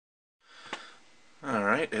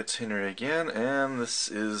Alright, it's Henry again, and this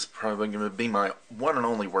is probably going to be my one and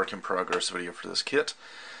only work in progress video for this kit.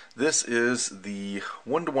 This is the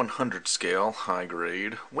 1 to 100 scale high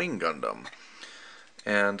grade Wing Gundam.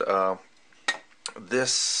 And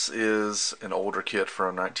this is an older kit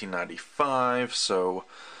from 1995, so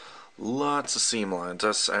lots of seam lines.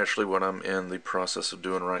 That's actually what I'm in the process of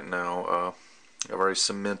doing right now. I've already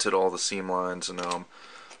cemented all the seam lines, and now I'm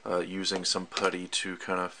using some putty to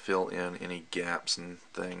kind of fill in any gaps and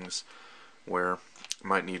things where I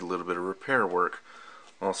might need a little bit of repair work.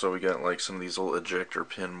 Also, we got like some of these little ejector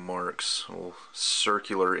pin marks, little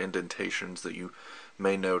circular indentations that you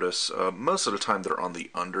may notice. Most of the time they're on the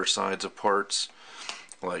undersides of parts,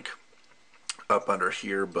 like up under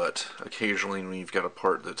here, but occasionally when you've got a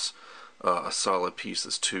part that's a solid piece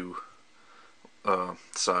that's two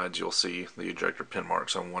sides, you'll see the ejector pin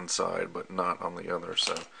marks on one side but not on the other.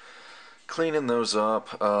 So cleaning those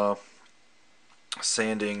up,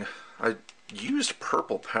 sanding. I used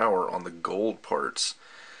purple power on the gold parts,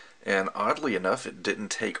 and oddly enough it didn't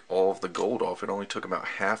take all of the gold off. It only took about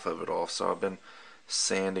half of it off, so I've been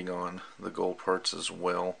sanding on the gold parts as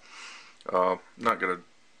well. Not going to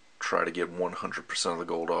try to get 100% of the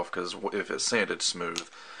gold off, because if it's sanded smooth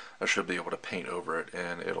I should be able to paint over it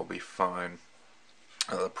and it'll be fine.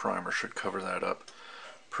 The primer should cover that up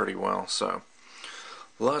pretty well. So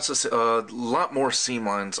lots of lot more seam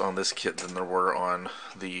lines on this kit than there were on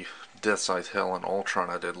the Death Scythe Hell and Ultron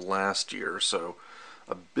I did last year, so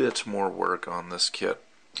a bit more work on this kit.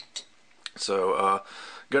 So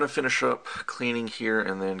gonna finish up cleaning here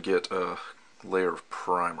and then get a layer of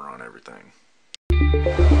primer on everything.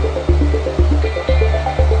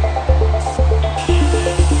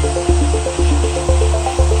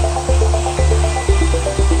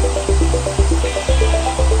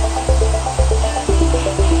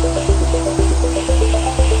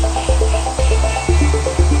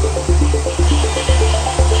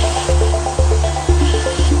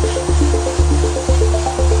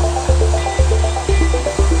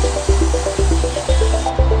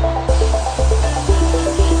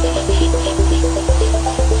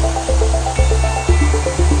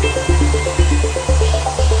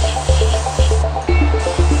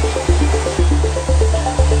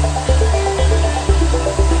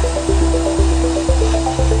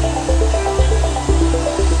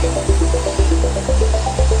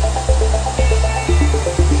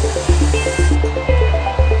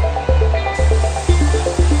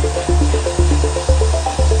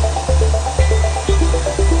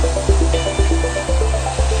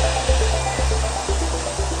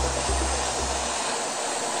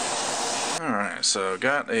 So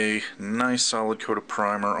got a nice solid coat of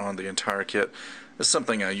primer on the entire kit. This is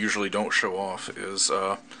something I usually don't show off, is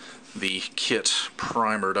the kit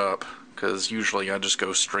primered up, because usually I just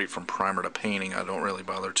go straight from primer to painting. I don't really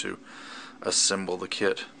bother to assemble the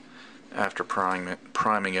kit after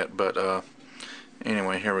priming it. But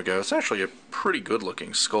anyway, here we go. It's actually a pretty good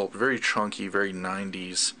looking sculpt, very chunky, very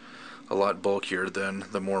 90s, a lot bulkier than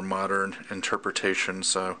the more modern interpretation.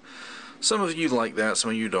 So some of you like that,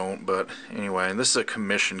 some of you don't, but anyway, this is a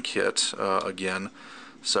commission kit again,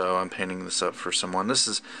 so I'm painting this up for someone. This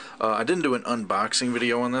is, I didn't do an unboxing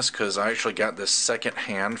video on this because I actually got this second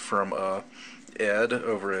hand from Ed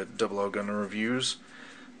over at Double O Gundam Reviews,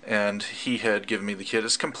 and he had given me the kit.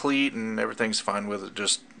 It's complete and everything's fine with it,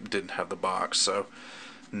 just didn't have the box, so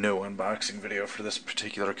no unboxing video for this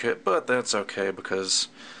particular kit, but that's okay because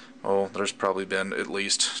there's probably been at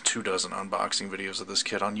least 24 unboxing videos of this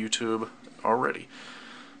kit on YouTube already.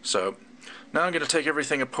 So now I'm going to take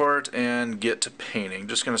everything apart and get to painting.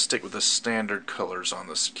 Just going to stick with the standard colors on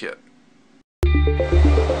this kit.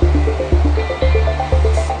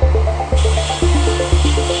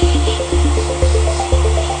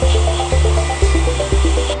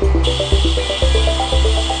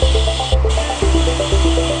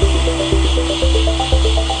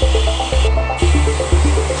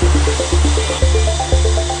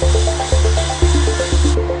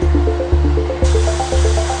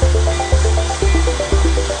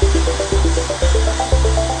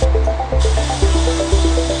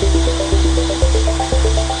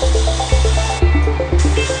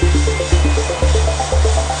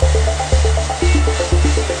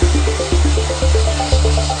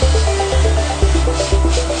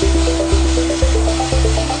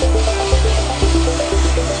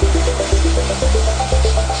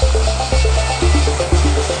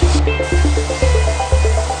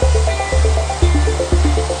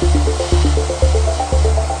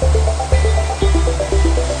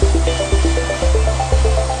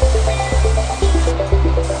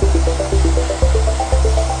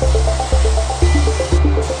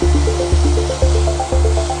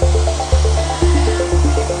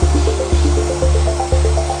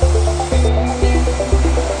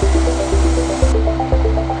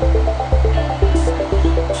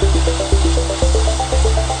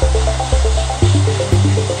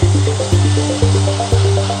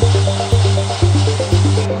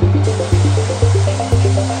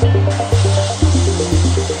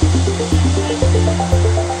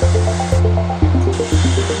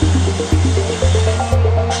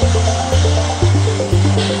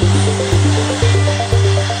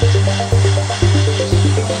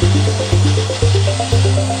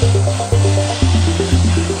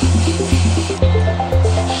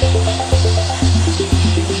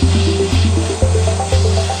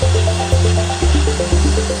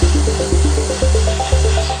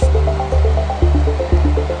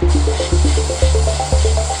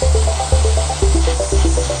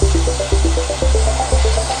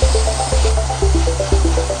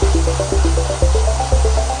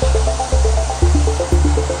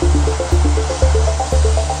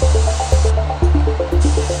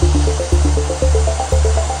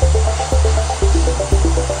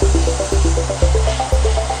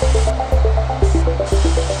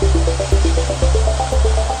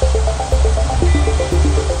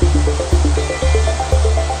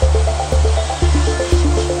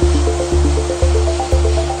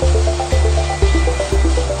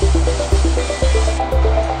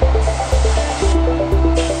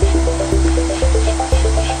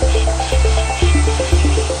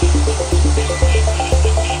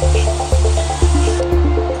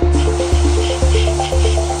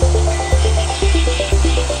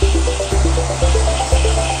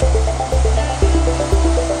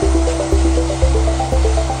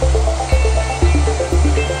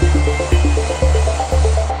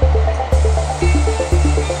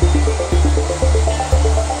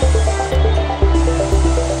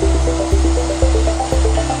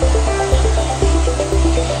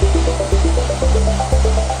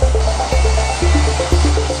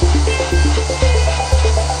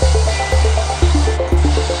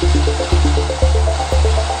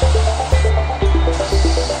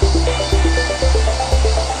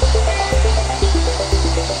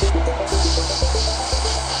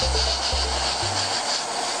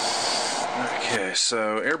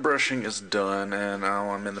 finishing is done, and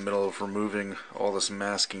now I'm in the middle of removing all this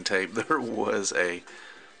masking tape. There was a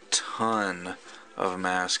ton of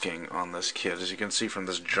masking on this kit, as you can see from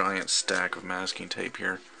this giant stack of masking tape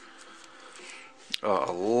here.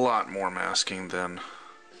 A lot more masking than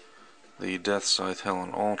the Death Scythe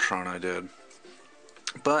Helen Ultron I did,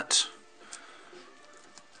 but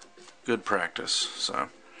good practice. So,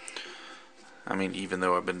 I mean, even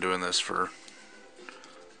though I've been doing this for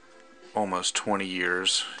almost 20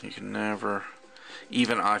 years, you can never,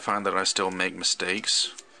 even I find that I still make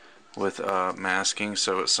mistakes with masking,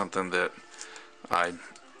 so it's something that I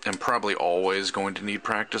am probably always going to need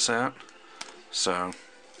practice at. So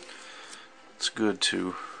it's good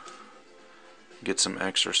to get some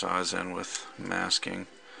exercise in with masking.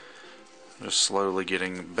 Just slowly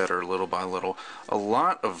getting better little by little. A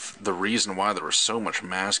lot of the reason why there was so much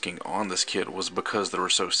masking on this kit was because there were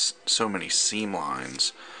so many seam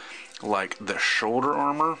lines. Like the shoulder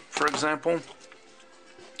armor, for example,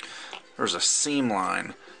 there's a seam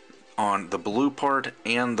line on the blue part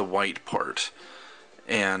and the white part.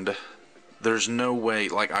 And there's no way,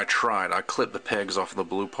 like I clipped the pegs off the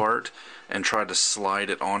blue part and tried to slide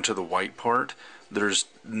it onto the white part. There's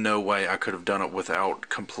no way I could have done it without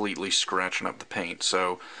completely scratching up the paint.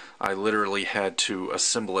 So I literally had to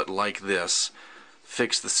assemble it like this,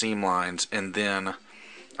 fix the seam lines, and then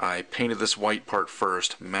I painted this white part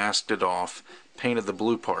first, masked it off, painted the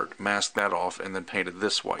blue part, masked that off, and then painted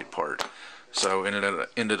this white part. So it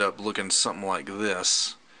ended up looking something like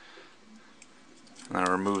this. And I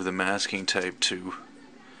removed the masking tape to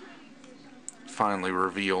finally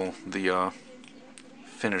reveal the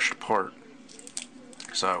finished part.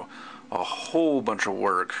 So a whole bunch of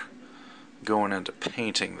work going into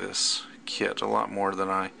painting this kit, a lot more than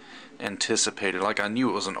I anticipated. Like, I knew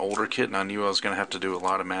it was an older kit and I knew I was going to have to do a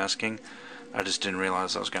lot of masking. I just didn't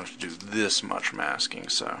realize I was going to have to do this much masking.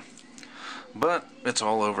 So, but it's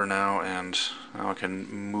all over now, and now I can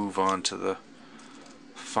move on to the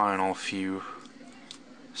final few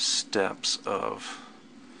steps of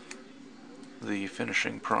the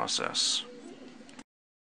finishing process.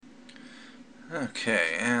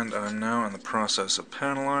 Okay, and I'm now in the process of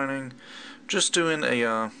panel lining. Just doing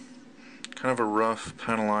a kind of a rough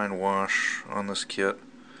panel line wash on this kit.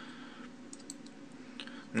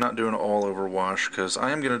 I'm not doing an all over wash because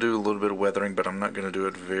I am going to do a little bit of weathering, but I'm not going to do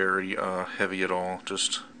it very heavy at all.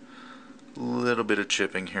 Just a little bit of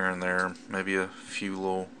chipping here and there, maybe a few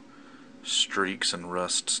little streaks and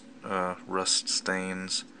rust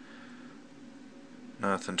stains.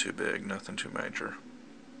 Nothing too big, nothing too major.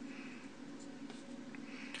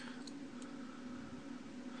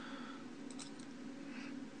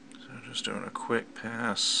 Just doing a quick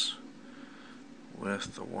pass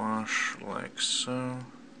with the wash like so.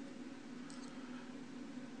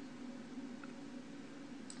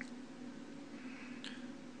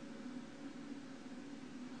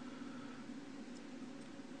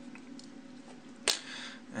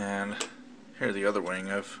 And here the other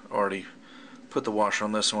wing, I've already put the wash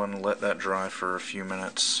on this one and let that dry for a few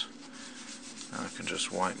minutes. Now I can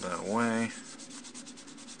just wipe that away.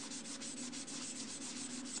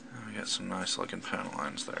 We got some nice looking panel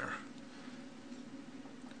lines there.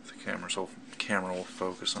 The camera will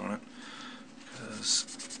focus on it,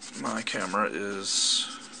 because my camera is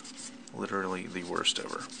literally the worst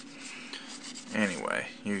ever. Anyway,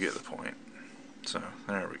 you get the point. So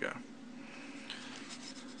there we go.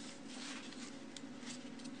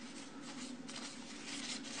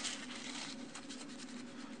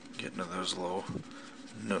 Getting to those little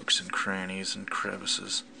nooks and crannies and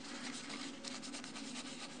crevices.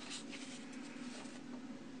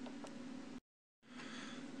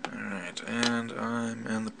 And I'm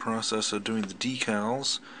in the process of doing the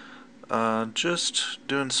decals. Just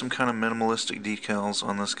doing some kind of minimalistic decals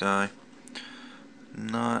on this guy.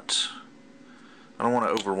 I don't want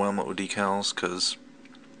to overwhelm it with decals, because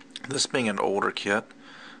this being an older kit,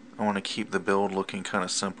 I want to keep the build looking kind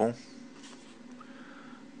of simple.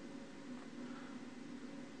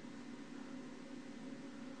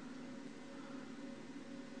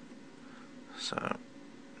 So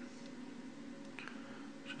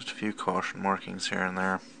just a few caution markings here and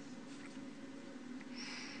there.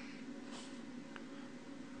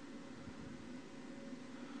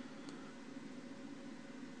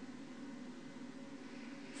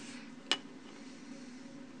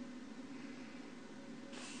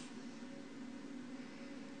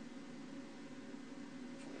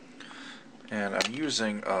 And I'm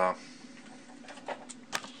using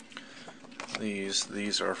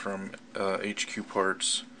these are from HQ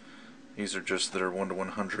Parts. These are just their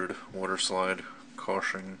 1/100 water slide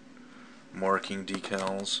caution marking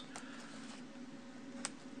decals.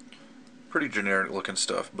 Pretty generic looking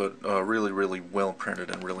stuff, but really, really well printed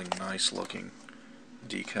and really nice looking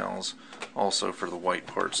decals. Also for the white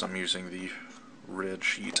parts I'm using the red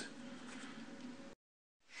sheet.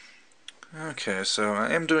 Okay, so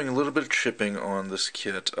I am doing a little bit of chipping on this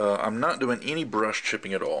kit. I'm not doing any brush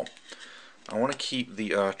chipping at all. I want to keep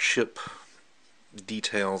the chip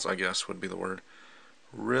details, I guess would be the word,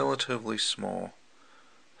 relatively small.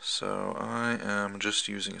 So I am just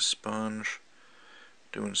using a sponge,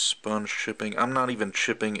 doing sponge chipping. I'm not even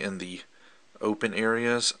chipping in the open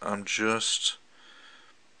areas, I'm just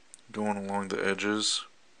going along the edges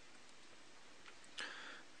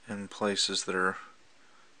in places that are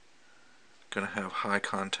going to have high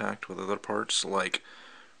contact with other parts, like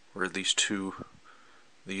where these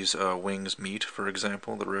wings meet, for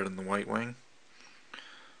example, the red and the white wing.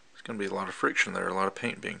 There's going to be a lot of friction there, a lot of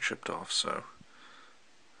paint being chipped off, so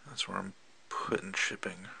that's where I'm putting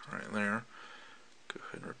chipping right there. Go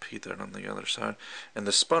ahead and repeat that on the other side. And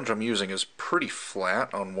the sponge I'm using is pretty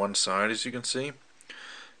flat on one side, as you can see,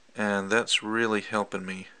 and that's really helping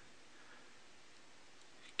me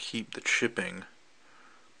keep the chipping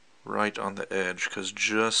right on the edge, because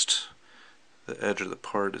just the edge of the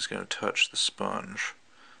part is going to touch the sponge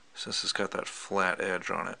since it's got that flat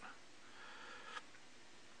edge on it.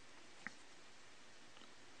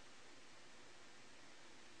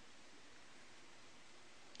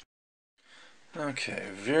 Okay,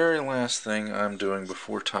 very last thing I'm doing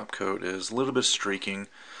before top coat is a little bit of streaking.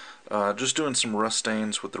 Just doing some rust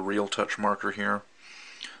stains with the Real Touch marker here.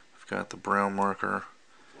 I've got the brown marker.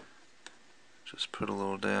 Just put a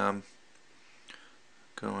little dab.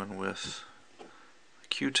 Going with a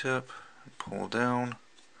Q-tip and pull down.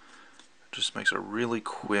 It just makes a really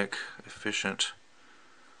quick, efficient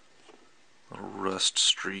little rust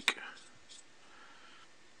streak.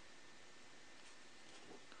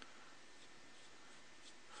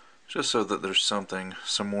 Just so that there's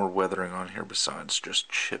some more weathering on here besides just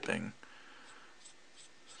chipping.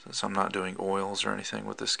 Since I'm not doing oils or anything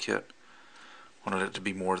with this kit, I wanted it to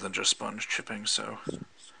be more than just sponge chipping, so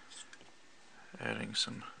adding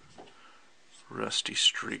some rusty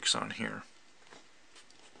streaks on here.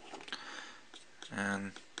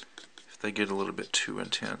 And if they get a little bit too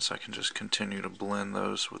intense, I can just continue to blend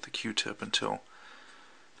those with the Q-tip until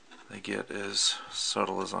they get as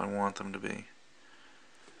subtle as I want them to be.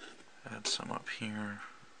 Add some up here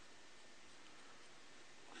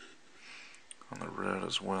on the red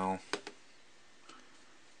as well.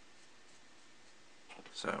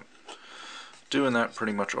 So doing that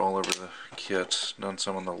pretty much all over the kit. Done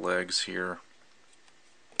some on the legs here,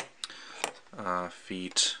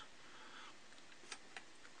 feet,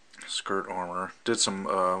 skirt armor. Did some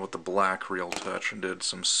with the black Real Touch, and did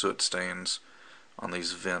some soot stains on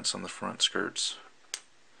these vents on the front skirts.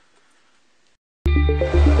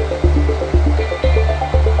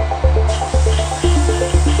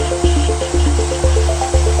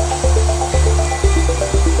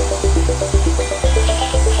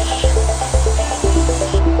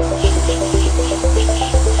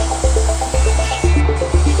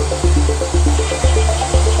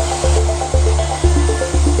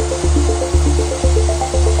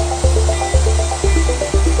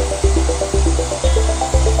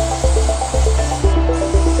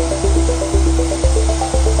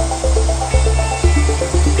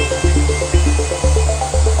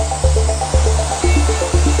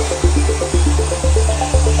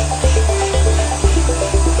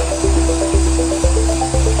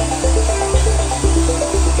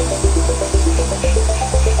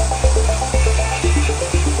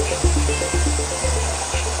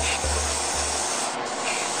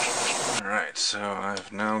 So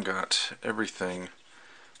I've now got everything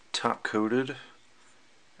top coated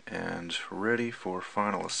and ready for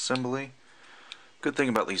final assembly. Good thing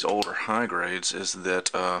about these older high grades is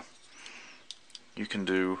that you can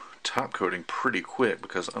do top coating pretty quick,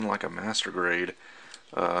 because unlike a master grade,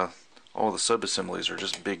 all the sub-assemblies are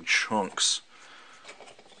just big chunks.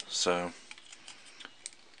 So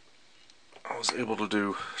I was able to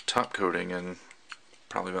do top coating in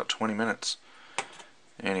probably about 20 minutes.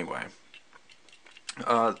 Anyway,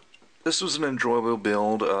 this was an enjoyable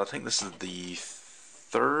build. I think this is the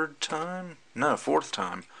fourth time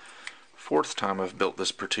I've built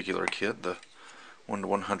this particular kit, the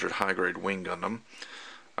 1/100 high grade Wing Gundam.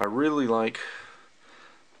 I really like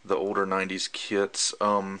the older 90s kits.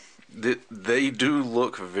 They do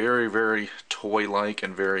look very, very toy-like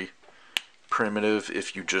and very primitive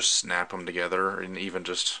if you just snap them together and even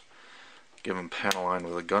just give them panel line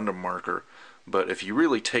with a Gundam marker. But if you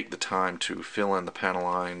really take the time to fill in the panel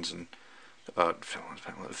lines and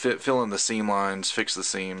fill in the seam lines, fix the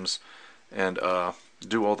seams, and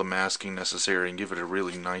do all the masking necessary and give it a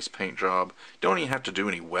really nice paint job. Don't even have to do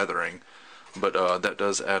any weathering, but that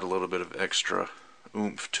does add a little bit of extra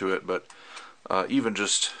oomph to it. But even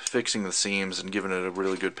just fixing the seams and giving it a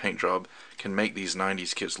really good paint job can make these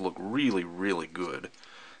 90s kits look really, really good.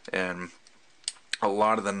 And a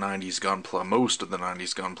lot of the 90s Gunpla, most of the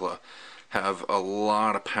 90s Gunpla, have a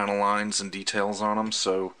lot of panel lines and details on them,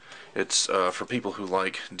 so it's for people who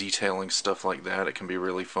like detailing stuff like that, it can be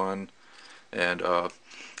really fun. And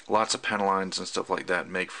lots of panel lines and stuff like that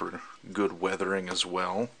make for good weathering as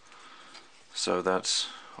well, so that's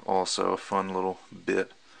also a fun little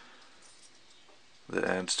bit that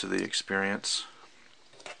adds to the experience.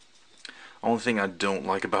 Only thing I don't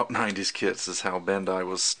like about 90s kits is how Bandai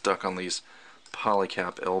was stuck on these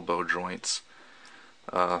polycap elbow joints.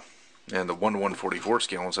 And the 1/144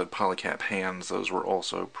 scale ones had polycap hands. Those were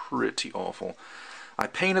also pretty awful. I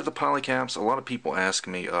painted the polycaps. A lot of people ask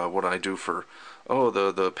me what I do for, oh,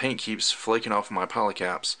 the paint keeps flaking off my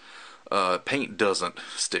polycaps. Paint doesn't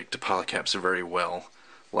stick to polycaps very well,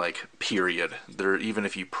 like, period. Even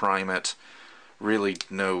if you prime it, really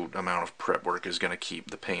no amount of prep work is going to keep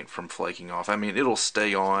the paint from flaking off. I mean, it'll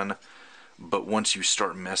stay on, but once you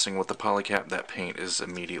start messing with the polycap, that paint is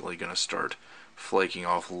immediately going to start flaking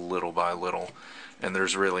off little by little, and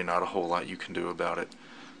there's really not a whole lot you can do about it.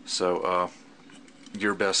 So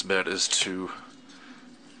your best bet is to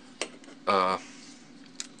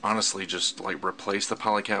honestly just like replace the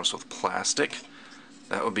polycaps with plastic.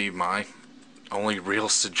 That would be my only real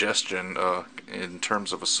suggestion in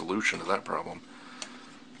terms of a solution to that problem.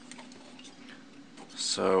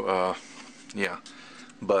 So yeah,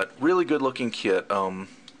 but really good looking kit.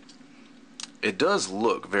 It does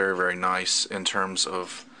look very, very nice in terms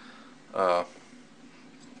of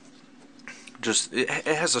just it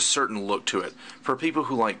has a certain look to it. For people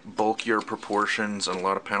who like bulkier proportions and a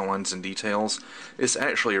lot of panel lines and details, it's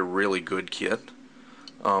actually a really good kit.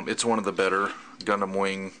 It's one of the better Gundam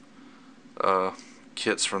Wing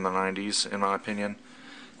kits from the 90s, in my opinion.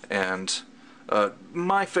 And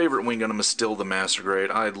my favorite Wing Gundam is still the Master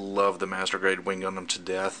Grade. I love the Master Grade Wing Gundam to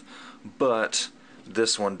death, but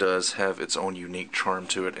this one does have its own unique charm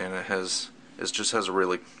to it, and it just has a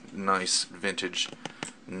really nice vintage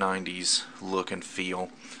 90s look and feel.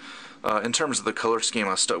 In terms of the color scheme,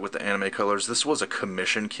 I stuck with the anime colors. This was a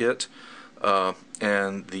commission kit,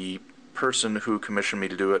 and the person who commissioned me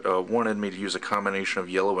to do it wanted me to use a combination of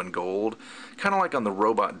yellow and gold, kind of like on the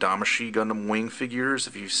Robot Damashi Gundam Wing figures.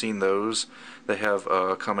 If you've seen those, they have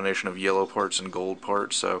a combination of yellow parts and gold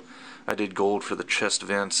parts, so I did gold for the chest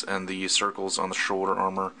vents and the circles on the shoulder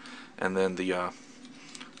armor, and then the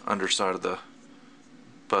underside of the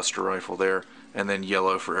Buster rifle there, and then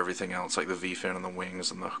yellow for everything else, like the V-fin and the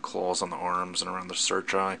wings and the claws on the arms and around the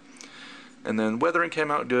search eye. And then weathering came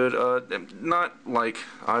out good. Not like,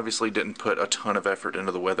 obviously didn't put a ton of effort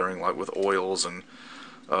into the weathering, like with oils and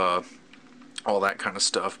all that kind of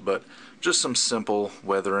stuff, but just some simple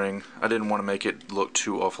weathering. I didn't want to make it look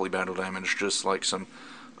too awfully battle damaged, just like some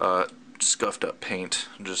scuffed up paint,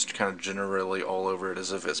 just kind of generally all over it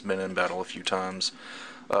as if it's been in battle a few times.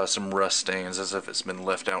 Some rust stains as if it's been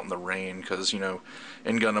left out in the rain, because, you know,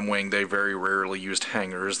 in Gundam Wing they very rarely used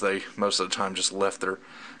hangars. They most of the time just left their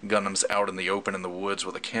Gundams out in the open in the woods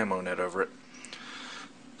with a camo net over it.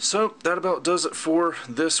 So that about does it for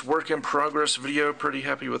this work in progress video. Pretty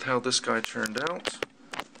happy with how this guy turned out.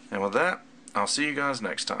 And with that, I'll see you guys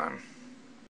next time.